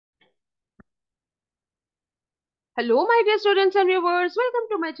Hello, my dear students and viewers. Welcome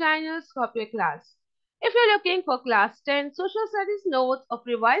to my channel, Scorpio Class. If you're looking for Class 10 Social Studies Notes of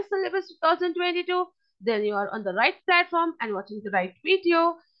Revised Syllabus 2022, then you are on the right platform and watching the right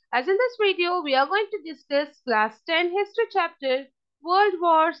video. As in this video, we are going to discuss Class 10 History Chapter, World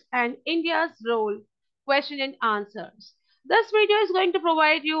Wars and India's Role, Question and Answers. This video is going to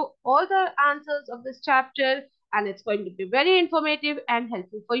provide you all the answers of this chapter, and it's going to be very informative and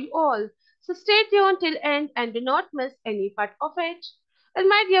helpful for you all. So stay tuned till end and do not miss any part of it. And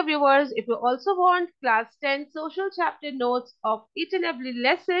my dear viewers, if you also want class 10 social chapter notes of each and every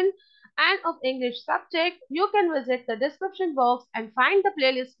lesson and of English subject, you can visit the description box and find the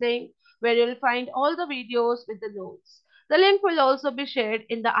playlist link where you will find all the videos with the notes. The link will also be shared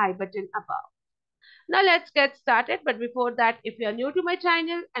in the I button above. Now let's get started. But before that, if you are new to my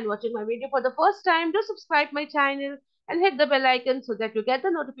channel and watching my video for the first time, do subscribe my channel and hit the bell icon so that you get the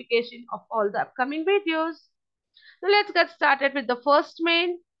notification of all the upcoming videos. Now let's get started with the first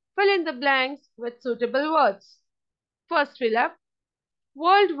main. Fill in the blanks with suitable words. First fill up.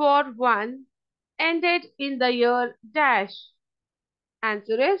 World War I ended in the year dash.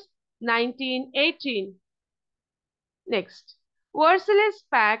 Answer is 1918. Next. Versailles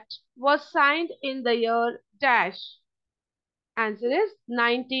Pact was signed in the year dash. Answer is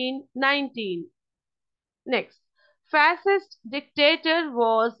 1919. Next, fascist dictator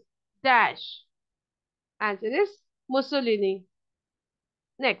was dash. Answer is Mussolini.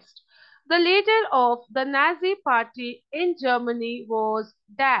 Next, the leader of the Nazi party in Germany was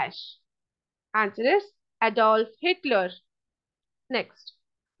dash. Answer is Adolf Hitler. Next,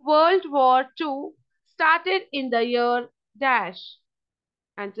 World War II started in the year dash.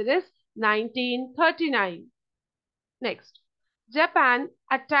 Answer is 1939. Next, Japan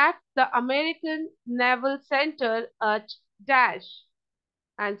attacked the American Naval Center at dash.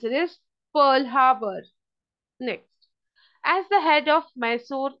 Answer is Pearl Harbor. Next, as the head of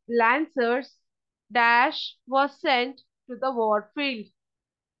Mysore Lancers, dash was sent to the war field.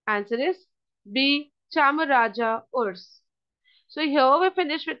 Answer is B. Chamaraja Urs. So here we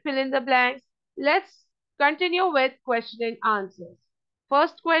finish with fill in the blanks. Let's continue with question and answers.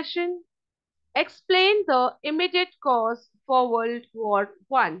 First question. Explain the immediate cause for World War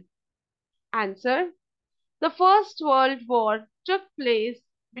I. Answer. The First World War took place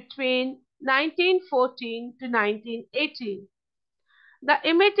between 1914 to 1918. The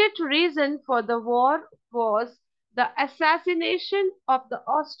immediate reason for the war was the assassination of the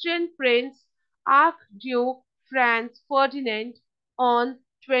Austrian Prince Archduke Franz Ferdinand on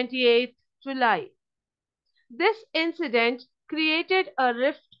 28th July. This incident created a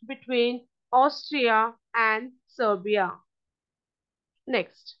rift between Austria and Serbia.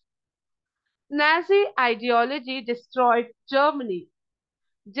 Next, Nazi ideology destroyed Germany.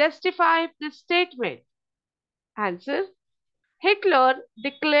 Justify this statement. Answer. Hitler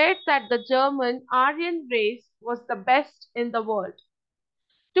declared that the German Aryan race was the best in the world.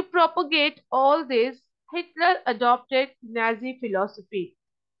 To propagate all this, Hitler adopted Nazi philosophy.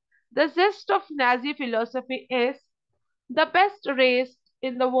 The gist of Nazi philosophy is the best race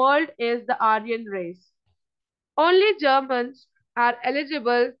in the world is the Aryan race. Only Germans are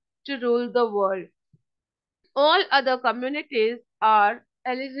eligible to rule the world. All other communities are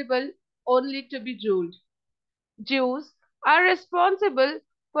eligible only to be ruled. Jews are responsible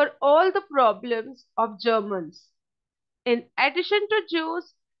for all the problems of Germans. In addition to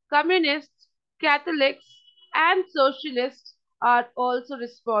Jews, communists, Catholics, and socialists are also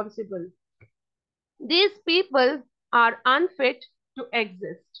responsible. These people are unfit to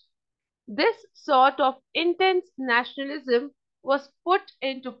exist. This sort of intense nationalism was put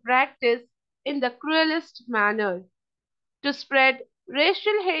into practice in the cruelest manner. To spread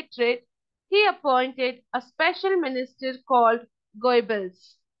racial hatred, he appointed a special minister called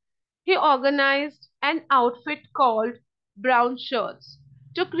Goebbels. He organized an outfit called Brown Shirts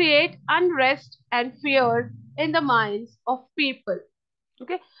to create unrest and fear in the minds of people.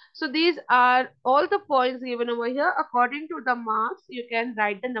 Okay, so these are all the points given over here. According to the marks, you can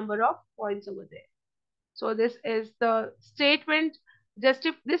write the number of points over there. So this is the statement.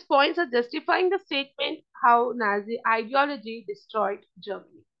 These points are justifying the statement how Nazi ideology destroyed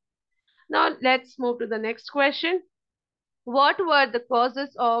Germany. Now let's move to the next question. What were the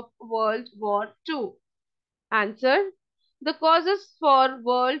causes of World War II? Answer. The causes for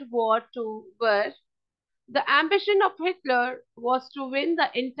World War II were the ambition of Hitler was to win the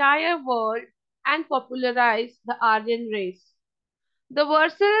entire world and popularize the Aryan race. The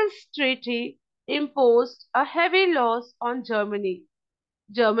Versailles Treaty imposed a heavy loss on Germany.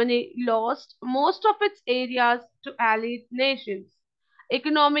 Germany lost most of its areas to Allied nations.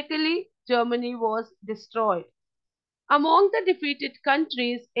 Economically, Germany was destroyed. Among the defeated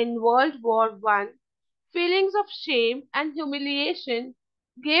countries in World War I, feelings of shame and humiliation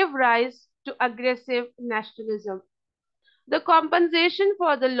gave rise to aggressive nationalism. The compensation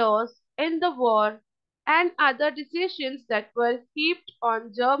for the loss in the war and other decisions that were heaped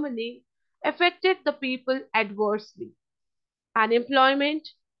on Germany affected the people adversely. Unemployment,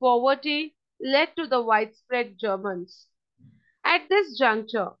 poverty led to the widespread Germans. At this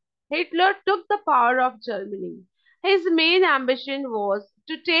juncture, Hitler took the power of Germany. His main ambition was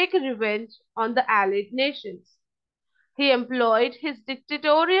to take revenge on the Allied nations. He employed his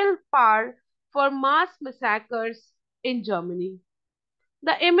dictatorial power for mass massacres in Germany.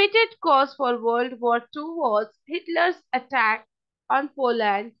 The immediate cause for World War II was Hitler's attack on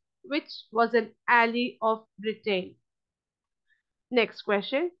Poland, which was an ally of Britain. Next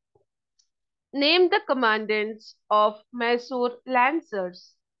question. Name the commandants of Mysore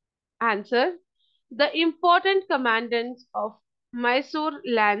Lancers. Answer. The important commandants of Mysore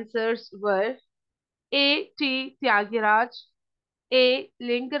Lancers were A. T. Tyagiraj, A.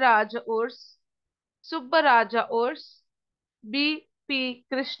 Lingaraja Urs, Subbaraja Urs, B. P.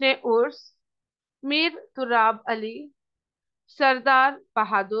 Krishna Urs, Mir Turab Ali, Sardar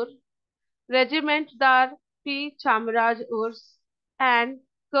Bahadur, Regimentdar P. Chamaraj Urs, and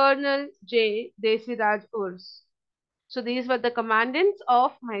Colonel J. Desiraj Urs. So these were the commandants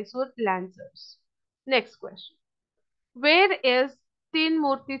of Mysore Lancers. Next question. Where is Teen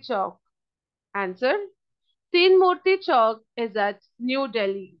Murti Chowk? Answer. Teen Murti Chowk is at New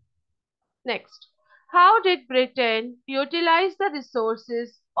Delhi. Next. How did Britain utilize the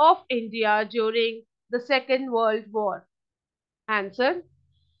resources of India during the Second World War? Answer.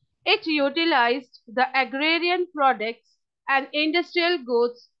 It utilized the agrarian products and industrial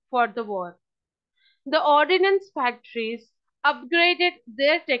goods for the war. The ordnance factories upgraded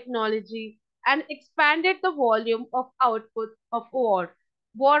their technology and expanded the volume of output of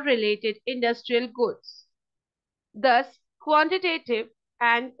war-related industrial goods. Thus, quantitative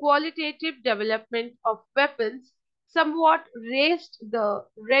and qualitative development of weapons somewhat raised the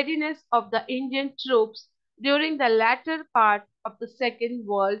readiness of the Indian troops during the latter part of the Second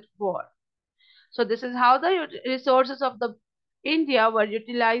World War. So this is how the resources of the India were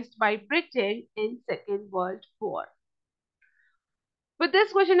utilized by Britain in Second World War. With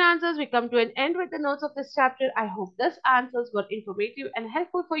this question answers, we come to an end with the notes of this chapter. I hope these answers were informative and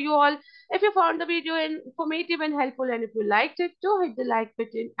helpful for you all. If you found the video informative and helpful and if you liked it, do hit the like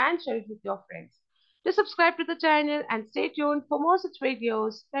button and share it with your friends. Do subscribe to the channel and stay tuned for more such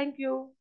videos. Thank you.